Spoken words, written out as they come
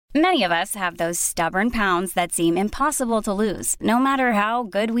Many of us have those stubborn pounds that seem impossible to lose, no matter how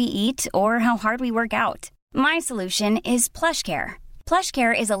good we eat or how hard we work out. My solution is PlushCare.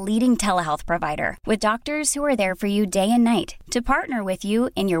 PlushCare is a leading telehealth provider with doctors who are there for you day and night to partner with you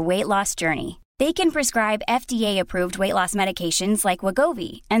in your weight loss journey. They can prescribe FDA-approved weight loss medications like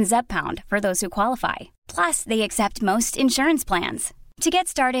Wegovy and Zepbound for those who qualify. Plus, they accept most insurance plans. To get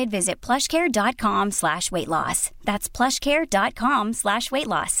started, visit plushcare.com/weightloss. That's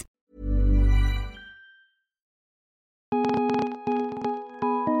plushcare.com/weightloss.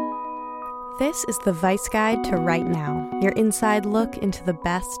 This is the Vice Guide to Right Now, your inside look into the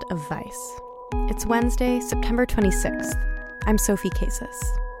best of Vice. It's Wednesday, September 26th. I'm Sophie Casas.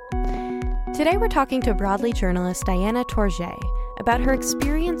 Today we're talking to Broadly journalist Diana Tourget about her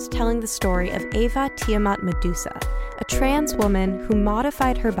experience telling the story of Ava Tiamat Medusa, a trans woman who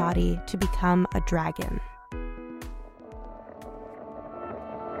modified her body to become a dragon.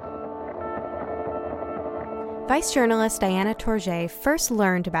 Vice journalist Diana Tourget first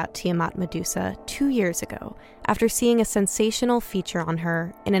learned about Tiamat Medusa 2 years ago after seeing a sensational feature on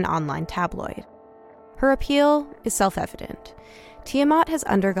her in an online tabloid. Her appeal is self-evident. Tiamat has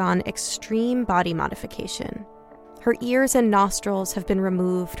undergone extreme body modification. Her ears and nostrils have been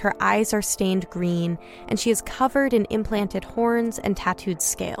removed, her eyes are stained green, and she is covered in implanted horns and tattooed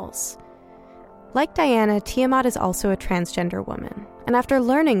scales. Like Diana, Tiamat is also a transgender woman. And after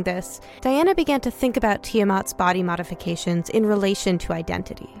learning this, Diana began to think about Tiamat's body modifications in relation to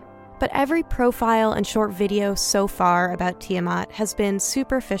identity. But every profile and short video so far about Tiamat has been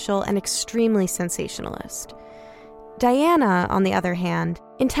superficial and extremely sensationalist. Diana, on the other hand,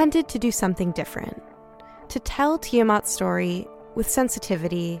 intended to do something different. To tell Tiamat's story with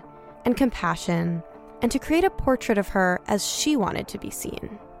sensitivity and compassion, and to create a portrait of her as she wanted to be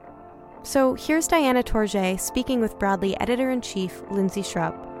seen. So here's Diana Tourget speaking with Broadly editor-in-chief Lindsay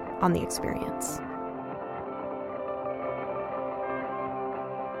Shrupp on the experience.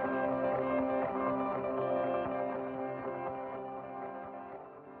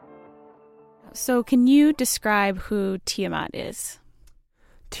 So can you describe who Tiamat is?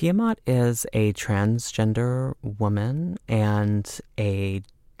 Tiamat is a transgender woman and a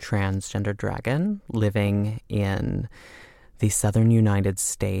transgender dragon living in the southern United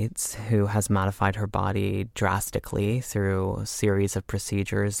States who has modified her body drastically through a series of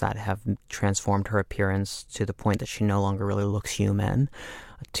procedures that have transformed her appearance to the point that she no longer really looks human.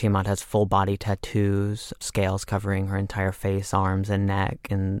 Tiamat has full body tattoos, scales covering her entire face, arms, and neck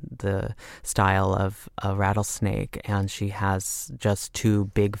in the style of a rattlesnake, and she has just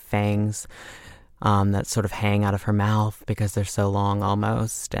two big fangs that sort of hang out of her mouth because they're so long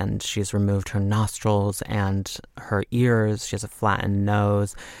almost, and she's removed her nostrils and her ears. She has a flattened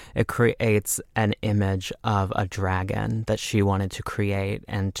nose. It creates an image of a dragon that she wanted to create,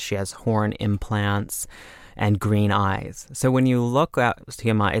 and she has horn implants and green eyes. So when you look at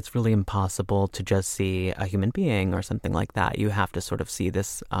Tiamat, it's really impossible to just see a human being or something like that. You have to sort of see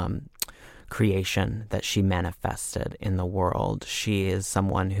this creation that she manifested in the world. She is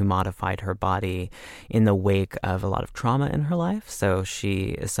someone who modified her body in the wake of a lot of trauma in her life. So she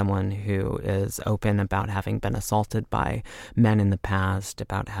is someone who is open about having been assaulted by men in the past,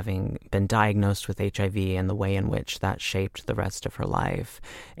 about having been diagnosed with HIV and the way in which that shaped the rest of her life.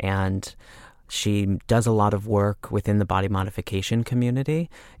 And she does a lot of work within the body modification community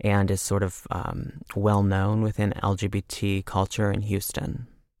and is sort of well known within LGBT culture in Houston.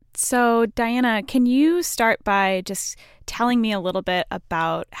 So, Diana, can you start by just telling me a little bit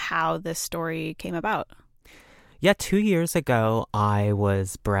about how this story came about? Yeah, 2 years ago, I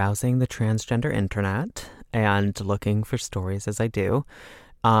was browsing the transgender internet and looking for stories, as I do.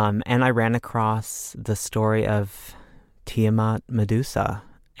 And I ran across the story of Tiamat Medusa.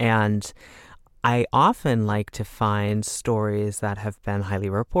 And I often like to find stories that have been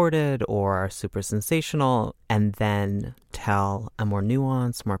highly reported or are super sensational and then tell a more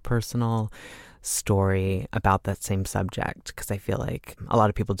nuanced, more personal story about that same subject, because I feel like a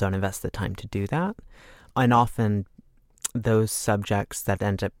lot of people don't invest the time to do that. And often those subjects that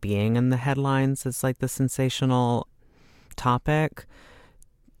end up being in the headlines as like the sensational topic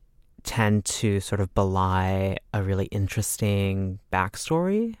tend to sort of belie a really interesting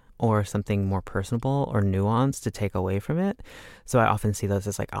backstory or something more personable or nuanced to take away from it. So I often see those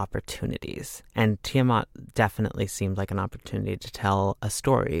as like opportunities. And Tiamat definitely seemed like an opportunity to tell a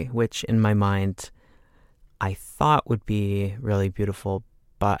story, which in my mind I thought would be really beautiful,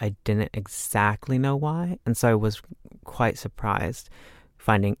 but I didn't exactly know why. And so I was quite surprised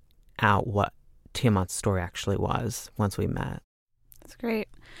finding out what Tiamat's story actually was once we met. That's great.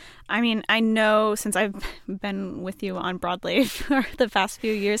 I mean, I know since I've been with you on Broadly for the past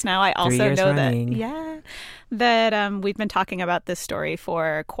few years now, I also know that we've been talking about this story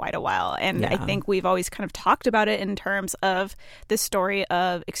for quite a while. And I think we've always kind of talked about it in terms of the story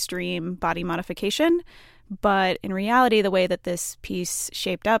of extreme body modification. But in reality, the way that this piece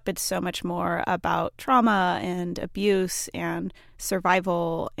shaped up, it's so much more about trauma and abuse and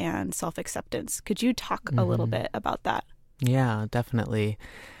survival and self-acceptance. Could you talk a little bit about that? Yeah, definitely.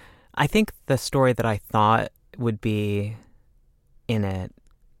 I think the story that I thought would be in it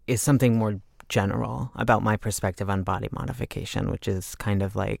is something more general about my perspective on body modification, which is kind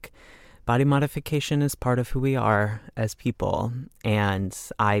of like body modification is part of who we are as people. And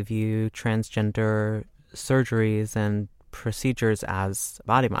I view transgender surgeries and procedures as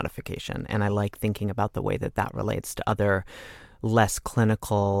body modification. And I like thinking about the way that that relates to other less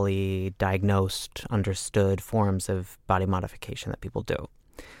clinically diagnosed, understood forms of body modification that people do.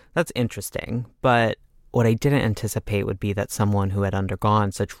 That's interesting. But what I didn't anticipate would be that someone who had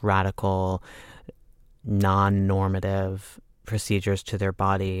undergone such radical, non-normative procedures to their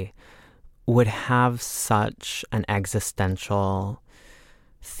body would have such an existential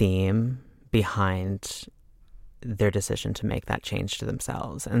theme behind their decision to make that change to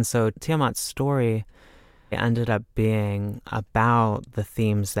themselves. And so Tiamat's story ended up being about the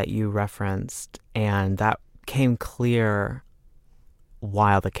themes that you referenced, and that came clear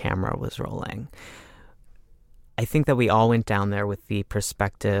while the camera was rolling. I think that we all went down there with the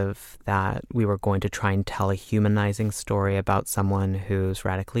perspective that we were going to try and tell a humanizing story about someone who's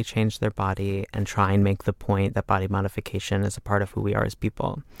radically changed their body and try and make the point that body modification is a part of who we are as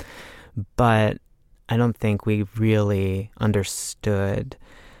people. But I don't think we really understood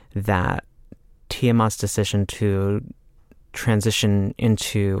that Tiamat's decision to transition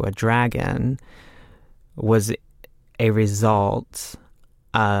into a dragon was a result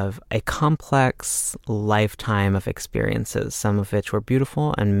of a complex lifetime of experiences, some of which were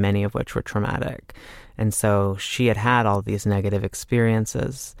beautiful and many of which were traumatic. And so she had had all these negative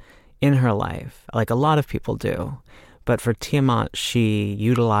experiences in her life, like a lot of people do. But for Tiamat, she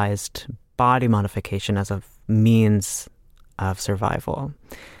utilized body modification as a means of survival.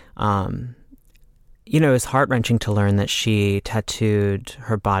 It was heart-wrenching to learn that she tattooed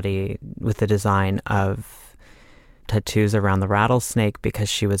her body with the design of tattoos around the rattlesnake because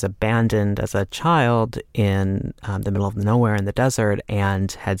she was abandoned as a child in the middle of nowhere in the desert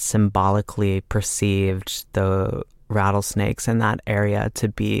and had symbolically perceived the rattlesnakes in that area to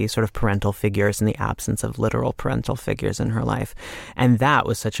be sort of parental figures in the absence of literal parental figures in her life. And that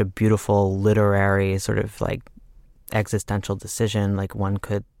was such a beautiful literary sort of like existential decision, like one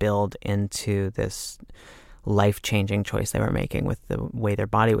could build into this life-changing choice they were making with the way their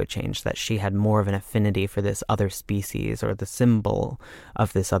body would change, that she had more of an affinity for this other species or the symbol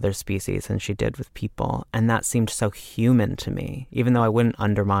of this other species than she did with people. And that seemed so human to me, even though I wouldn't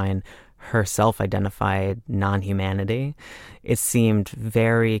undermine her self-identified non-humanity. It seemed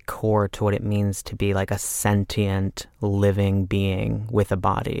very core to what it means to be like a sentient, living being with a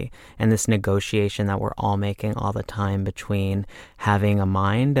body. And this negotiation that we're all making all the time between having a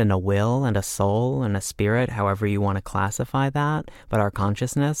mind and a will and a soul and a spirit, however you want to classify that, but our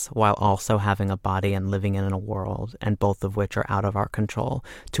consciousness, while also having a body and living in a world, and both of which are out of our control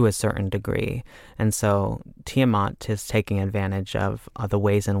to a certain degree. And so Tiamat is taking advantage of the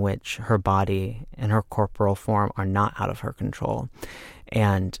ways in which her body and her corporal form are not out of her control,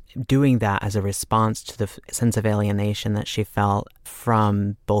 and doing that as a response to the sense of alienation that she felt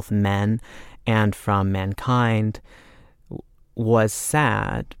from both men and from mankind was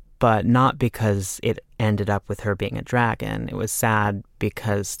sad, but not because it ended up with her being a dragon. It was sad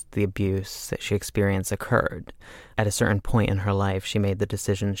because the abuse that she experienced occurred. At a certain point in her life, she made the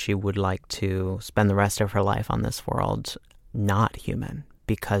decision she would like to spend the rest of her life on this world not human,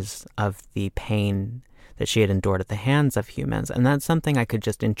 because of the pain that she had endured at the hands of humans. And that's something I could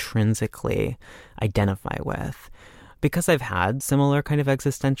just intrinsically identify with, because I've had similar kind of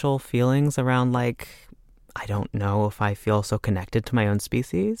existential feelings around, like, I don't know if I feel so connected to my own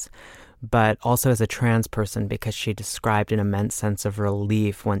species, but also as a trans person, because she described an immense sense of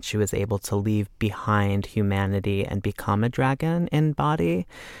relief once she was able to leave behind humanity and become a dragon in body,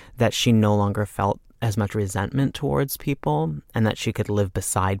 that she no longer felt as much resentment towards people, and that she could live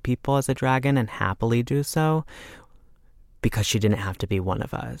beside people as a dragon and happily do so because she didn't have to be one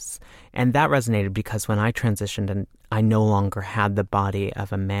of us. And that resonated because when I transitioned and I no longer had the body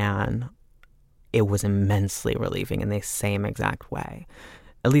of a man, it was immensely relieving in the same exact way,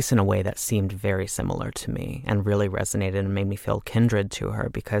 at least in a way that seemed very similar to me and really resonated and made me feel kindred to her,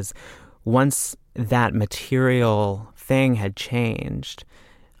 because once that material thing had changed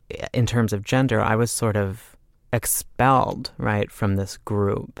in terms of gender. I was sort of expelled, right, from this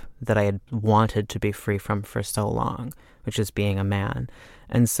group that I had wanted to be free from for so long, which is being a man.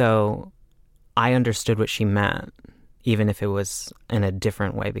 And so I understood what she meant, even if it was in a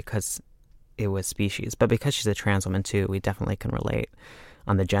different way because it was species. But because she's a trans woman too, we definitely can relate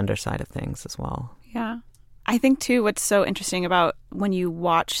on the gender side of things as well. Yeah. I think too what's so interesting about when you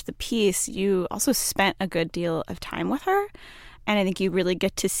watch the piece, you also spent a good deal of time with her. And I think you really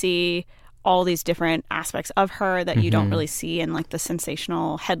get to see all these different aspects of her that you don't really see in like the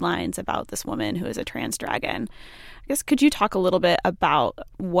sensational headlines about this woman who is a trans dragon. I guess could you talk a little bit about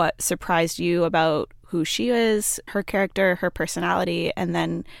what surprised you about who she is, her character, her personality, and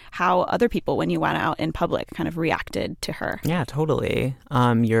then how other people, when you went out in public, kind of reacted to her? Yeah, totally.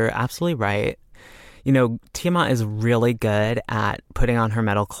 You're absolutely right. You know, Tiamat is really good at putting on her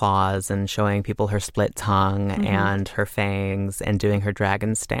metal claws and showing people her split tongue and her fangs and doing her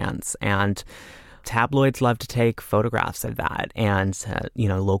dragon stance. And tabloids love to take photographs of that. And,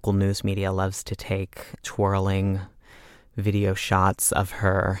 local news media loves to take twirling video shots of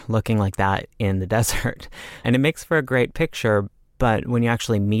her looking like that in the desert. And it makes for a great picture. But when you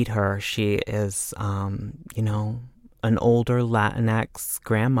actually meet her, she is, an older Latinx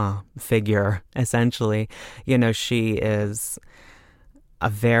grandma figure, essentially. She is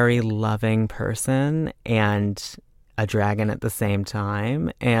a very loving person and a dragon at the same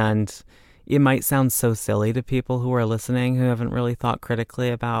time. And it might sound so silly to people who are listening who haven't really thought critically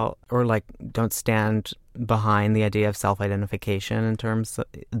about or don't stand behind the idea of self-identification in terms of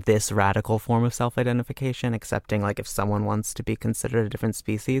this radical form of self-identification, accepting if someone wants to be considered a different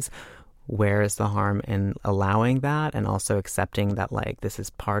species. Where is the harm in allowing that and also accepting that this is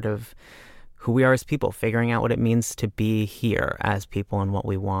part of who we are as people, figuring out what it means to be here as people and what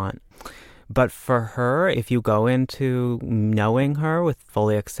we want. But for her, if you go into knowing her with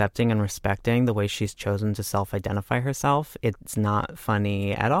fully accepting and respecting the way she's chosen to self-identify herself, it's not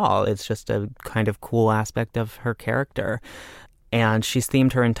funny at all. It's just a kind of cool aspect of her character. And she's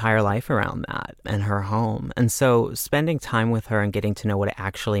themed her entire life around that and her home. And so spending time with her and getting to know what it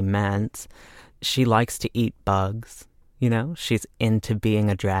actually meant, she likes to eat bugs, She's into being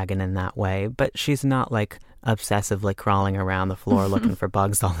a dragon in that way. But she's not obsessively crawling around the floor looking for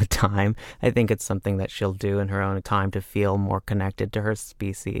bugs all the time. I think it's something that she'll do in her own time to feel more connected to her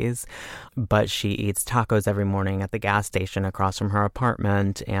species. But she eats tacos every morning at the gas station across from her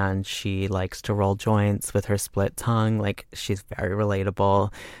apartment, and she likes to roll joints with her split tongue. She's very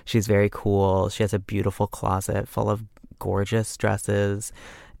relatable. She's very cool. She has a beautiful closet full of gorgeous dresses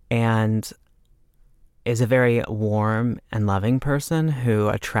and is a very warm and loving person who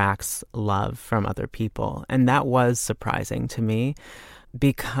attracts love from other people. And that was surprising to me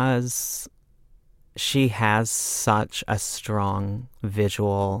because she has such a strong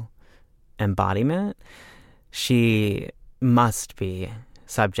visual embodiment. She must be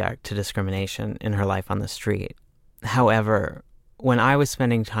subject to discrimination in her life on the street. However, when I was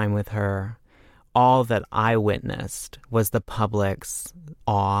spending time with her, all that I witnessed was the public's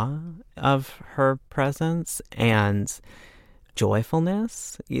awe of her presence and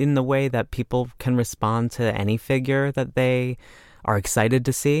joyfulness in the way that people can respond to any figure that they are excited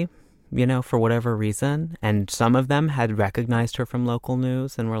to see, for whatever reason. And some of them had recognized her from local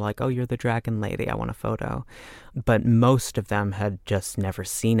news and were like, oh, you're the dragon lady, I want a photo. But most of them had just never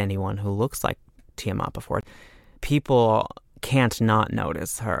seen anyone who looks like Tiamat before. People can't not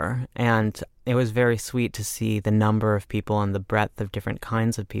notice her. And it was very sweet to see the number of people and the breadth of different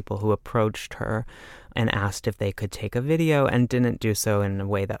kinds of people who approached her and asked if they could take a video and didn't do so in a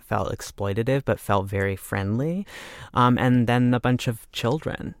way that felt exploitative, but felt very friendly. And then a bunch of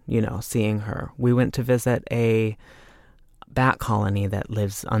children, seeing her. We went to visit a bat colony that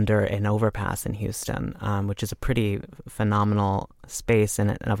lives under an overpass in Houston, which is a pretty phenomenal space in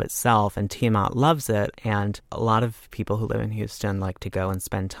and of itself, and Tiamat loves it. And a lot of people who live in Houston like to go and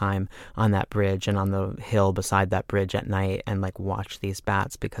spend time on that bridge and on the hill beside that bridge at night and watch these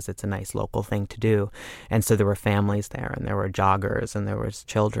bats because it's a nice local thing to do. And so there were families there, and there were joggers, and there was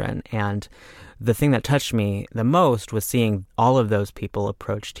children. And the thing that touched me the most was seeing all of those people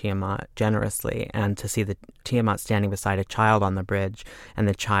approach Tiamat generously, and to see the Tiamat standing beside a child on the bridge, and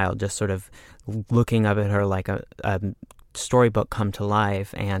the child just sort of looking up at her like a storybook come to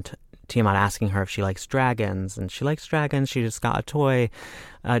life, and Tiamat asking her if she likes dragons, and she likes dragons. She just got a toy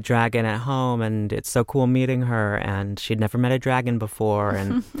dragon at home, and it's so cool meeting her, and she'd never met a dragon before,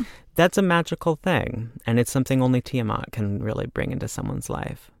 and that's a magical thing, and it's something only Tiamat can really bring into someone's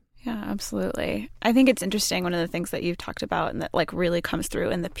life. Yeah, absolutely. I think it's interesting. One of the things that you've talked about and that like really comes through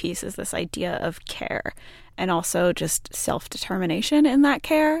in the piece is this idea of care and also just self-determination in that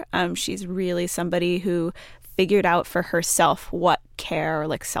care. She's really somebody who figured out for herself what care or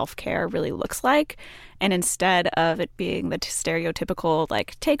like self-care really looks like. And instead of it being the stereotypical,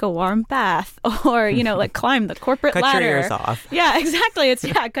 like, take a warm bath or, you know, like climb the corporate ladder. Cut your ears off. Yeah, exactly. It's,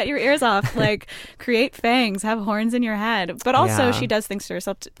 cut your ears off. Like, create fangs, have horns in your head. But also she does things for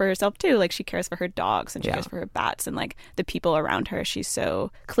herself too. Like, she cares for her dogs and she cares for her bats and like the people around her. She's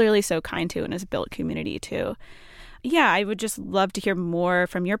so clearly so kind to and has built community too. Yeah, I would just love to hear more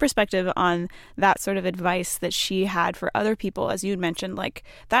from your perspective on that sort of advice that she had for other people. As you mentioned, like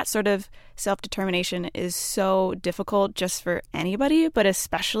that sort of self-determination is so difficult just for anybody, but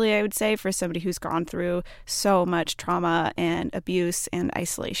especially I would say for somebody who's gone through so much trauma and abuse and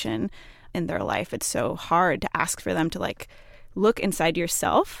isolation in their life. It's so hard to ask for them to like look inside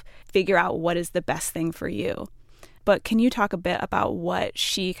yourself, figure out what is the best thing for you. But can you talk a bit about what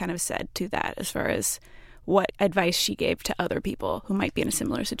she kind of said to that as far as what advice she gave to other people who might be in a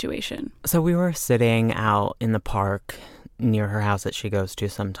similar situation? So we were sitting out in the park near her house that she goes to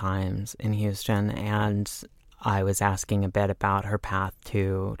sometimes in Houston, and I was asking a bit about her path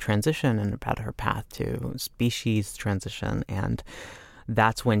to transition and about her path to species transition. And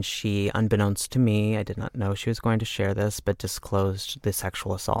that's when she, unbeknownst to me, I did not know she was going to share this, but disclosed the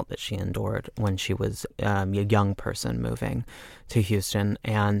sexual assault that she endured when she was a young person moving to Houston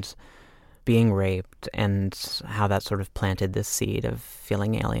and being raped, and how that sort of planted this seed of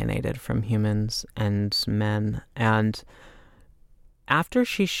feeling alienated from humans and men. And after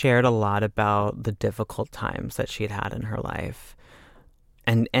she shared a lot about the difficult times that she'd had in her life,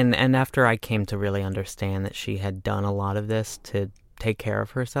 and after I came to really understand that she had done a lot of this to take care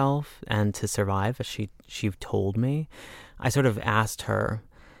of herself and to survive, as she told me, I sort of asked her,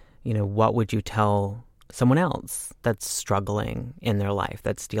 you know, what would you tell someone else that's struggling in their life,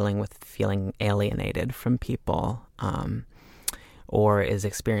 that's dealing with feeling alienated from people, or is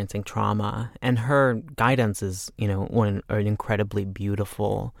experiencing trauma? And her guidance is, you know, an incredibly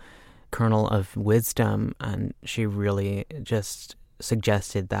beautiful kernel of wisdom. And she really just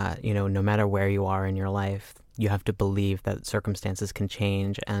suggested that, you know, no matter where you are in your life, you have to believe that circumstances can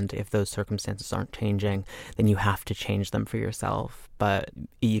change. And if those circumstances aren't changing, then you have to change them for yourself. But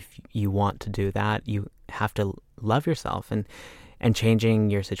if you want to do that, you have to love yourself, and changing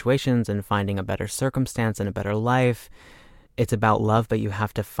your situations and finding a better circumstance and a better life. It's about love, but you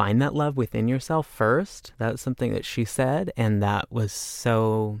have to find that love within yourself first. That was something that she said, and that was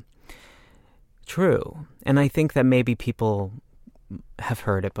so true. And I think that maybe people have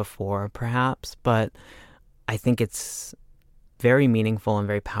heard it before, perhaps, but I think it's very meaningful and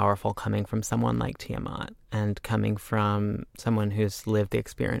very powerful coming from someone like Tiamat and coming from someone who's lived the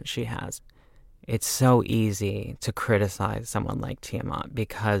experience she has. It's so easy to criticize someone like Tiamat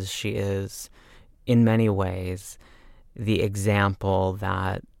because she is, in many ways, the example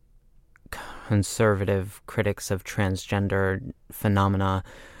that conservative critics of transgender phenomena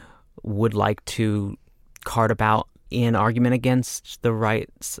would like to cart about in argument against the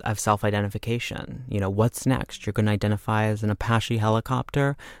rights of self-identification. You know, what's next? You're going to identify as an Apache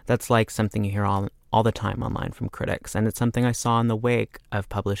helicopter? That's like something you hear all the time online from critics, and it's something I saw in the wake of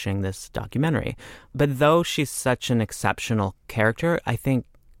publishing this documentary. But though she's such an exceptional character, I think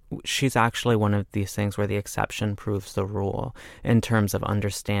she's actually one of these things where the exception proves the rule in terms of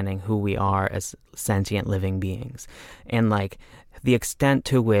understanding who we are as sentient living beings. And like the extent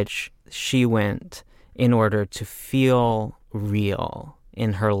to which she went in order to feel real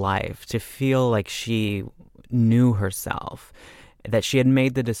in her life, to feel like she knew herself, that she had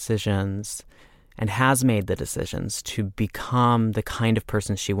made the decisions and has made the decisions to become the kind of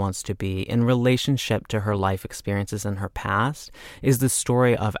person she wants to be in relationship to her life experiences in her past, is the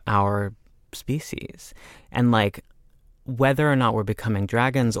story of our species. And like, whether or not we're becoming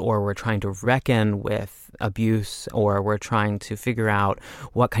dragons, or we're trying to reckon with abuse, or we're trying to figure out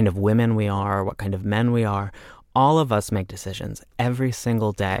what kind of women we are, what kind of men we are, all of us make decisions every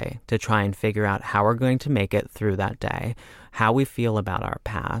single day to try and figure out how we're going to make it through that day, how we feel about our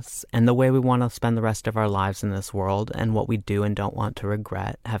pasts, and the way we want to spend the rest of our lives in this world, and what we do and don't want to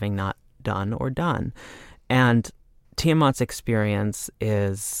regret having not done or done. And Tiamat's experience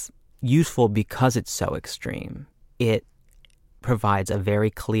is useful because it's so extreme. It provides a very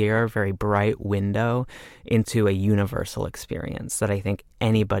clear, very bright window into a universal experience that I think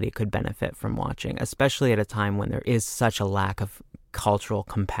anybody could benefit from watching, especially at a time when there is such a lack of cultural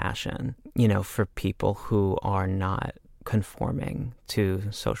compassion, you know, for people who are not conforming to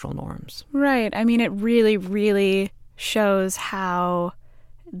social norms. Right. I mean, it really, really shows how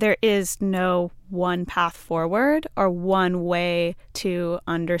there is no one path forward or one way to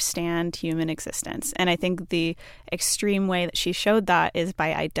understand human existence. And I think the extreme way that she showed that is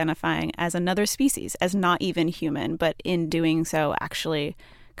by identifying as another species, as not even human, but in doing so actually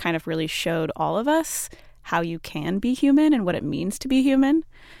kind of really showed all of us how you can be human and what it means to be human.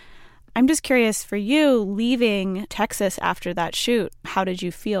 I'm just curious, for you, leaving Texas after that shoot, how did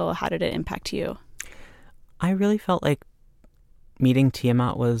you feel? How did it impact you? I really felt like meeting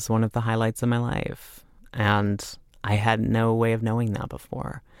Tiamat was one of the highlights of my life, and I had no way of knowing that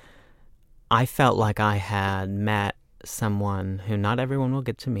before. I felt like I had met someone who not everyone will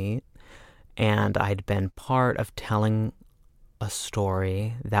get to meet, and I'd been part of telling a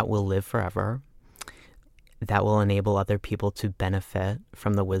story that will live forever, that will enable other people to benefit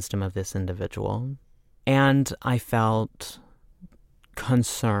from the wisdom of this individual. And I felt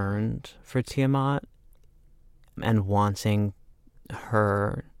concerned for Tiamat and wanting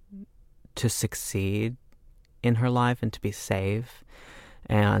her to succeed in her life and to be safe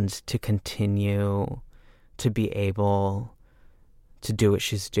and to continue to be able to do what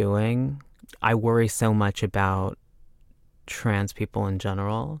she's doing. I worry so much about trans people in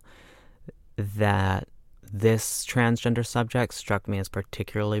general that this transgender subject struck me as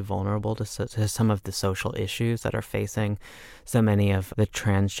particularly vulnerable to some of the social issues that are facing so many of the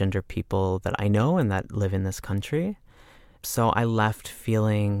transgender people that I know and that live in this country. So I left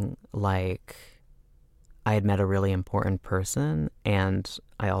feeling like I had met a really important person, and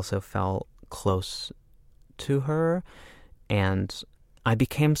I also felt close to her, and I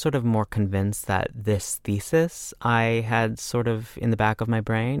became sort of more convinced that this thesis I had sort of in the back of my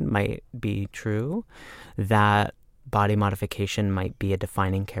brain might be true, that body modification might be a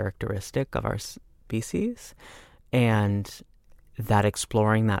defining characteristic of our species, and that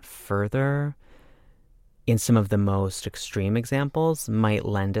exploring that further in some of the most extreme examples might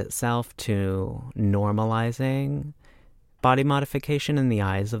lend itself to normalizing body modification in the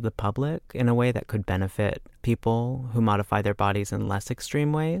eyes of the public in a way that could benefit people who modify their bodies in less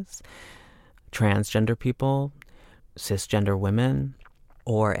extreme ways, transgender people, cisgender women,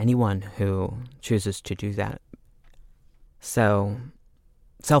 or anyone who chooses to do that. So,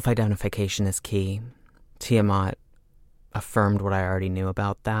 self-identification is key. Tiamat affirmed what I already knew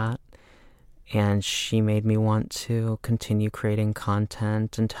about that, and she made me want to continue creating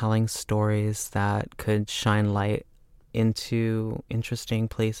content and telling stories that could shine light into interesting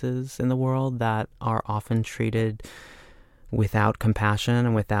places in the world that are often treated without compassion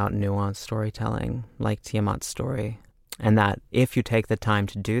and without nuanced storytelling, like Tiamat's story. And that if you take the time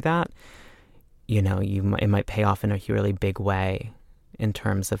to do that, you know, it might pay off in a really big way in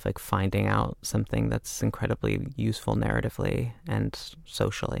terms of like finding out something that's incredibly useful narratively and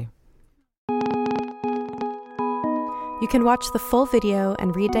socially. You can watch the full video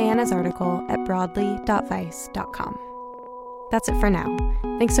and read Diana's article at broadly.vice.com. That's it for now.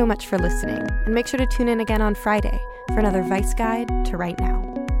 Thanks so much for listening, and make sure to tune in again on Friday for another Vice Guide to Right Now.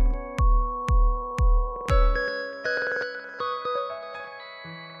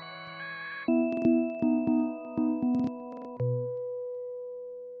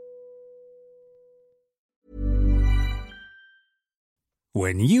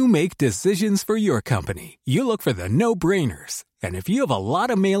 When you make decisions for your company, you look for the no-brainers. And if you have a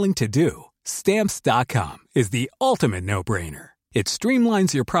lot of mailing to do, Stamps.com is the ultimate no-brainer. It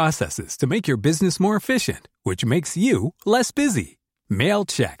streamlines your processes to make your business more efficient, which makes you less busy. Mail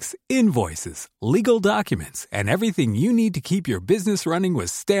checks, invoices, legal documents, and everything you need to keep your business running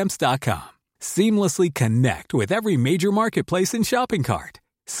with Stamps.com. Seamlessly connect with every major marketplace and shopping cart.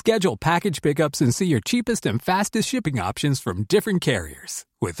 Schedule package pickups and see your cheapest and fastest shipping options from different carriers,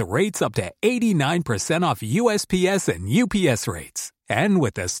 with rates up to 89% off USPS and UPS rates. And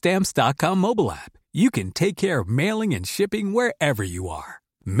with the Stamps.com mobile app, you can take care of mailing and shipping wherever you are.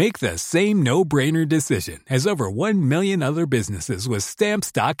 Make the same no-brainer decision as over 1 million other businesses with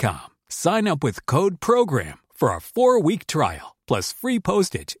Stamps.com. Sign up with code PROGRAM for a 4-week trial, plus free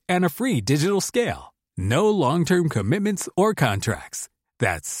postage and a free digital scale. No long-term commitments or contracts.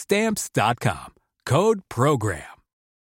 That's Stamps.com. Code PROGRAM.